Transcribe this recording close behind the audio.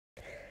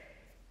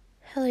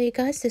Hello you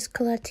guys, this is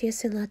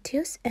Kalatius and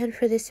Latius, and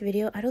for this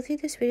video, I don't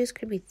think this video is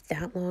going to be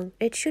that long.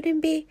 It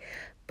shouldn't be,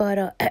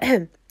 but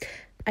I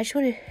just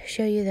want to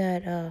show you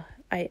that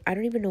I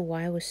don't even know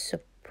why I was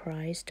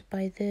surprised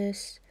by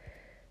this,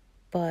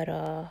 but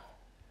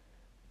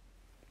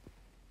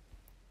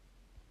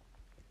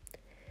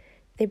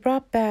they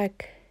brought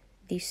back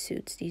these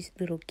suits, these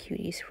little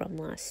cuties from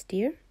last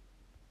year.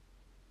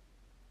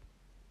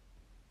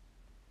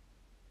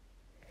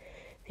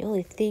 The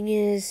only thing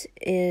is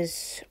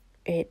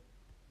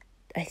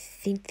I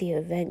think the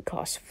event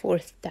cost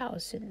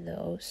 4,000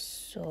 though,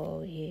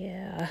 so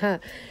yeah.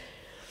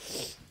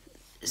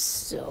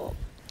 So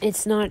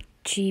it's not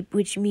cheap,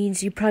 which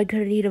means you're probably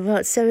gonna need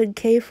about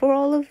 7K for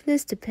all of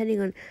this,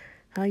 depending on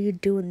how you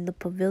do in the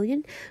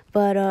pavilion.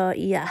 But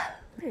yeah,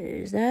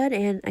 there's that,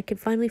 and I can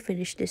finally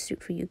finish this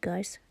suit for you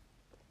guys.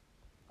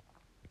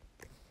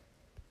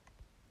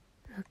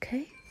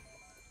 Okay.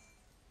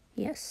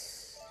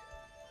 Yes.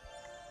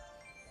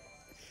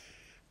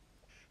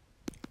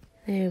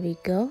 There we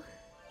go.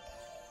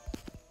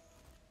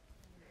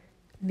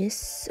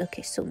 Miss.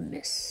 Okay, so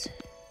Miss.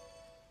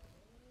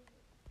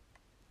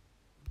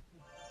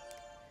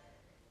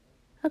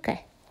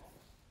 Okay.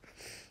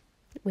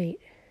 Wait.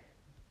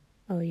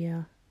 Oh,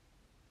 yeah.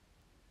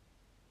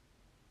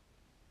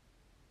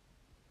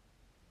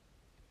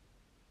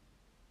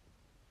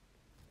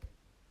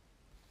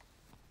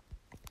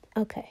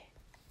 Okay.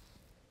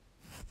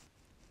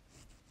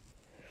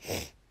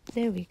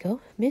 There we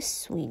go. Miss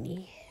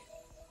Swenny.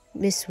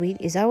 Miss Sweet.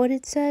 Is that what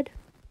it said?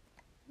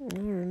 I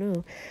don't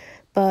know.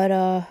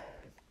 But,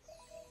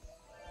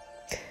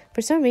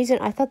 for some reason,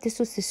 I thought this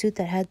was the suit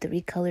that had 3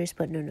 colors,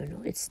 but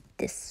no. It's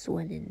this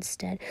one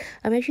instead.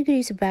 I'm actually going to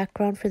use a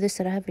background for this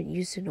that I haven't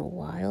used in a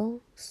while,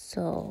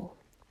 so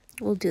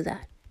we'll do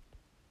that.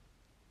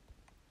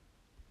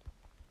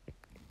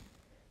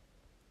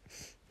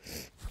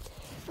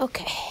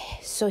 Okay,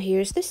 so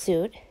here's the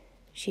suit.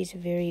 She's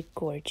very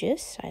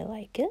gorgeous. I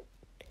like it.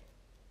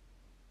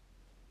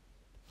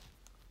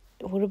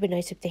 It would have been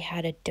nice if they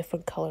had a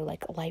different color,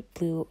 like a light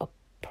blue, a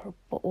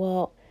purple.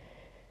 Well,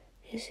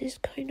 this is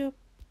kind of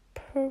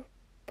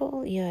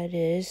purple. Yeah, it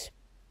is.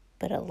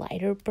 But a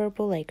lighter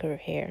purple, like her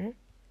hair.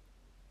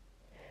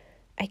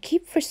 I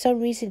keep, for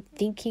some reason,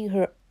 thinking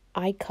her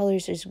eye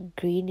colors is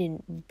green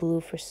and blue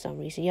for some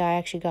reason. Yeah, I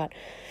actually got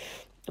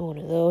one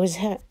of those.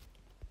 One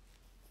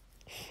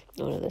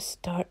of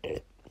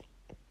the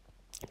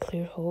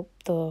Clear Hope,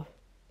 the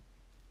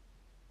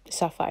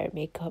sapphire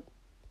makeup.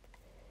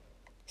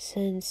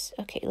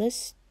 Okay,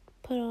 let's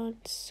put on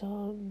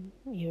some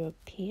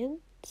European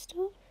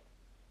stuff.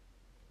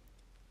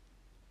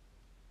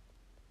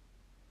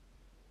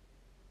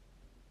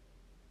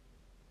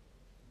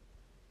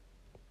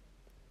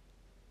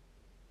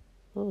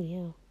 Oh,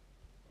 yeah.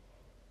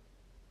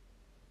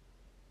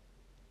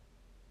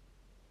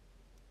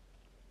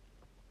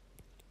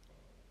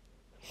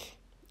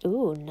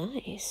 Ooh,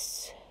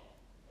 nice.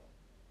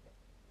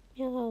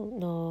 Yeah,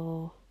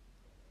 no.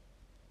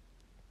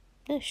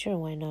 Not sure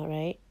why not,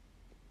 right?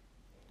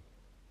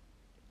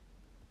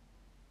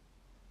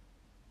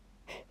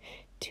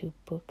 Two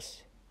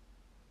books.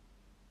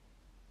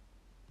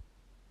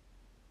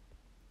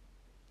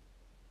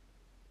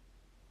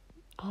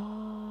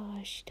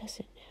 She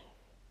doesn't have.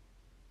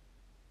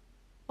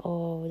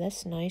 Oh,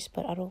 that's nice,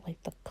 but I don't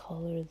like the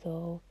color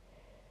though.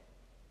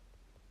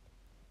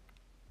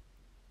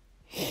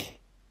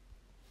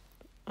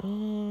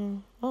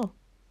 Oh.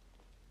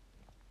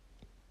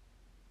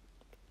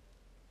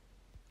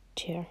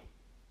 Chair.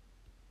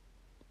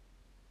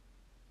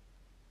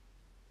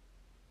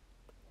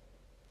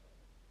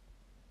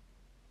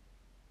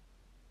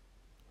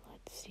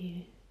 Let's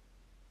see.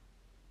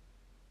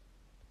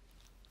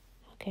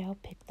 Okay, I'll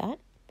pick that.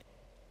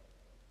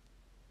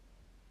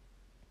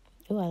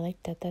 Oh, I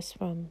like that. That's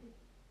from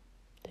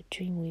the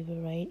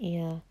Dreamweaver, right?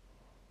 Yeah.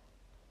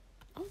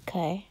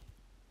 Okay.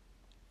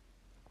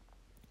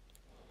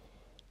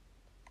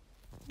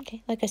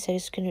 Okay, like I said,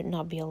 it's gonna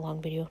not be a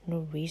long video.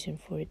 No reason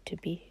for it to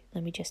be.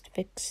 Let me just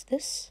fix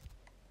this.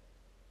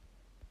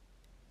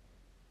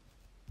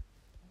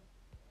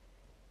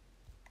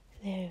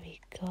 There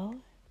we go.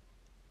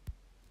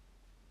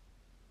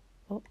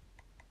 Oh.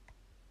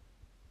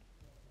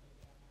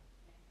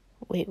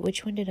 Wait,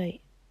 which one did I...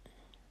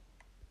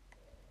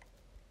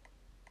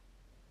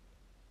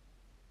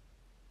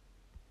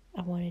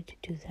 I wanted to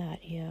do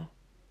that, yeah.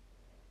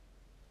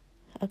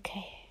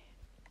 Okay.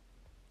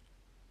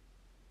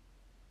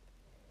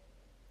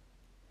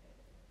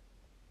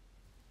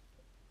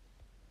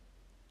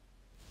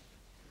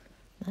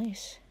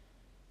 Nice.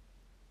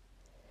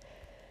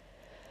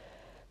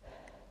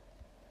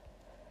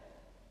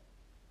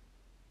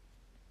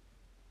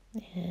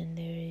 And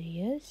there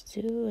he is,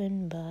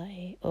 doing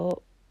by.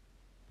 Oh.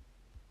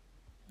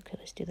 Okay,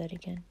 let's do that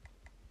again.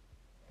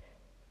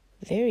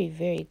 Very,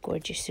 very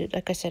gorgeous suit.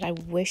 Like I said, I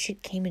wish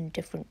it came in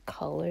different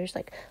colors,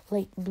 like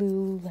light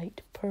blue,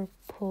 light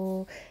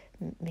purple,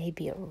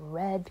 maybe a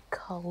red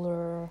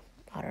color.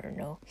 I don't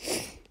know.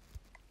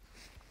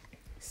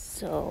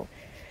 So,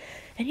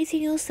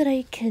 Anything else that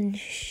I can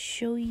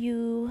show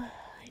you?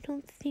 I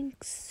don't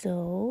think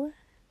so.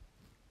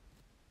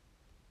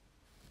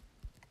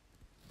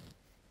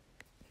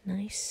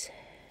 Nice.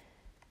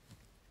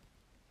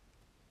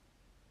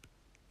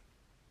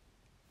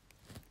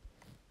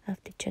 I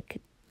have to check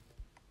it.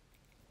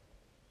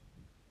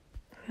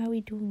 How are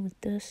we doing with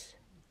this?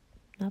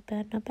 Not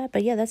bad, not bad.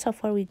 But yeah, that's how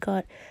far we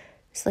got.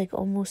 It's like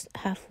almost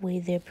halfway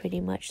there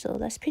pretty much. So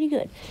that's pretty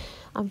good.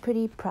 I'm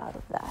pretty proud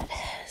of that.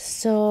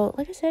 So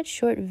like I said,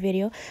 short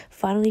video.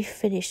 Finally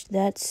finished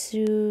that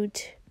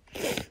suit.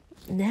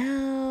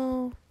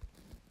 Now,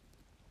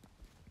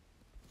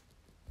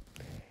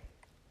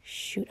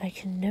 shoot, I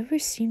can never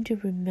seem to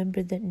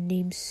remember that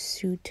name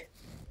suit.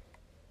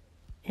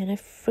 And I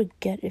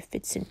forget if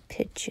it's in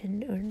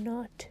pigeon or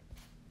not.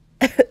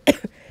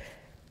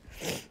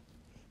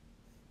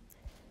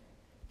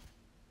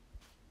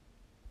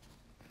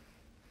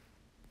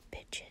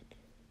 Pigeon.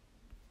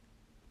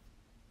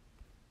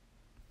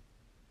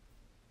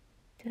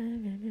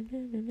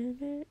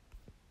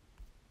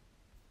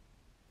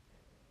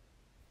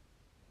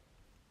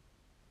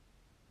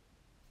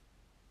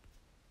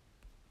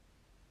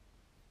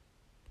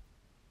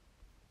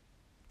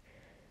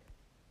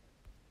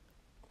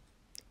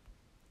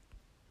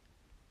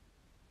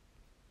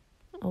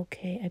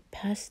 Okay, I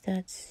passed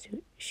that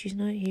suit. She's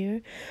not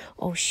here.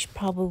 Oh, she's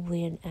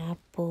probably an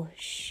apple.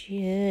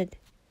 Shit.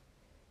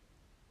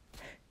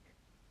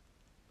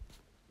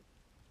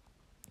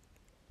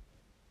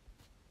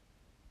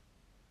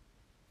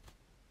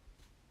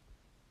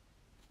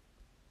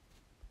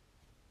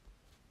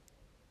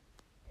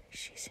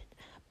 She's an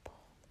apple.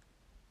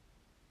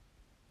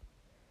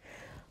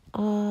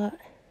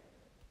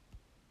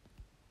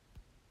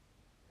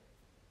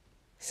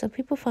 Some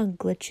people found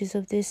glitches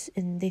of this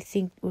and they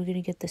think we're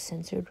gonna get the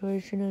censored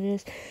version of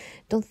this.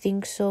 Don't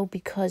think so,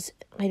 because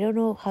I don't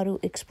know how to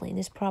explain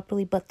this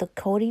properly, but the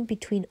coding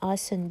between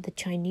us and the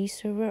Chinese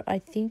server, I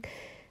think,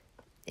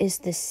 is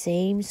the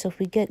same. So if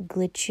we get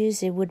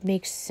glitches, it would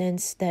make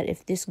sense that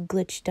if this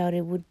glitched out,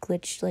 it would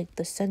glitch like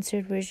the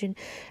censored version.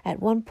 At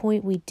one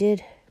point we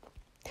did,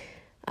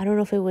 I don't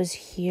know if it was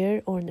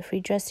here or in the free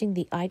dressing,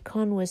 the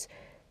icon was,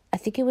 I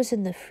think it was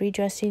in the free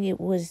dressing, it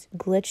was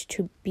glitched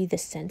to be the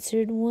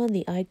censored one,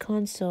 the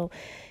icon. So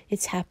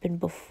it's happened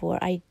before.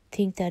 I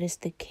think that is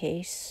the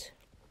case.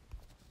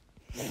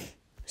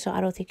 So I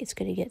don't think it's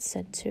going to get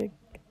censored.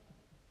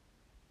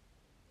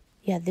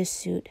 Yeah, this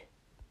suit.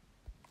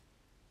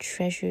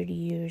 Treasured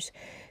years.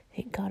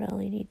 Thank God I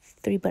only need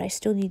 3, but I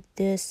still need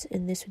this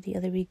and this with the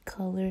other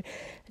recolor.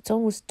 It's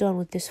almost done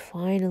with this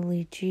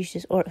finally,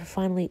 Jesus. Or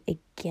finally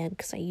again,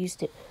 because I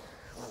used it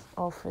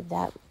all for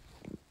that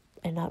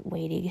and not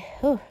waiting.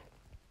 Oh,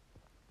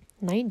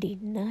 90,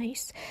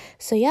 nice.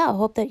 So yeah, I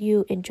hope that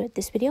you enjoyed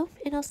this video,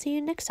 and I'll see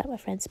you next time, my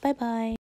friends. Bye bye.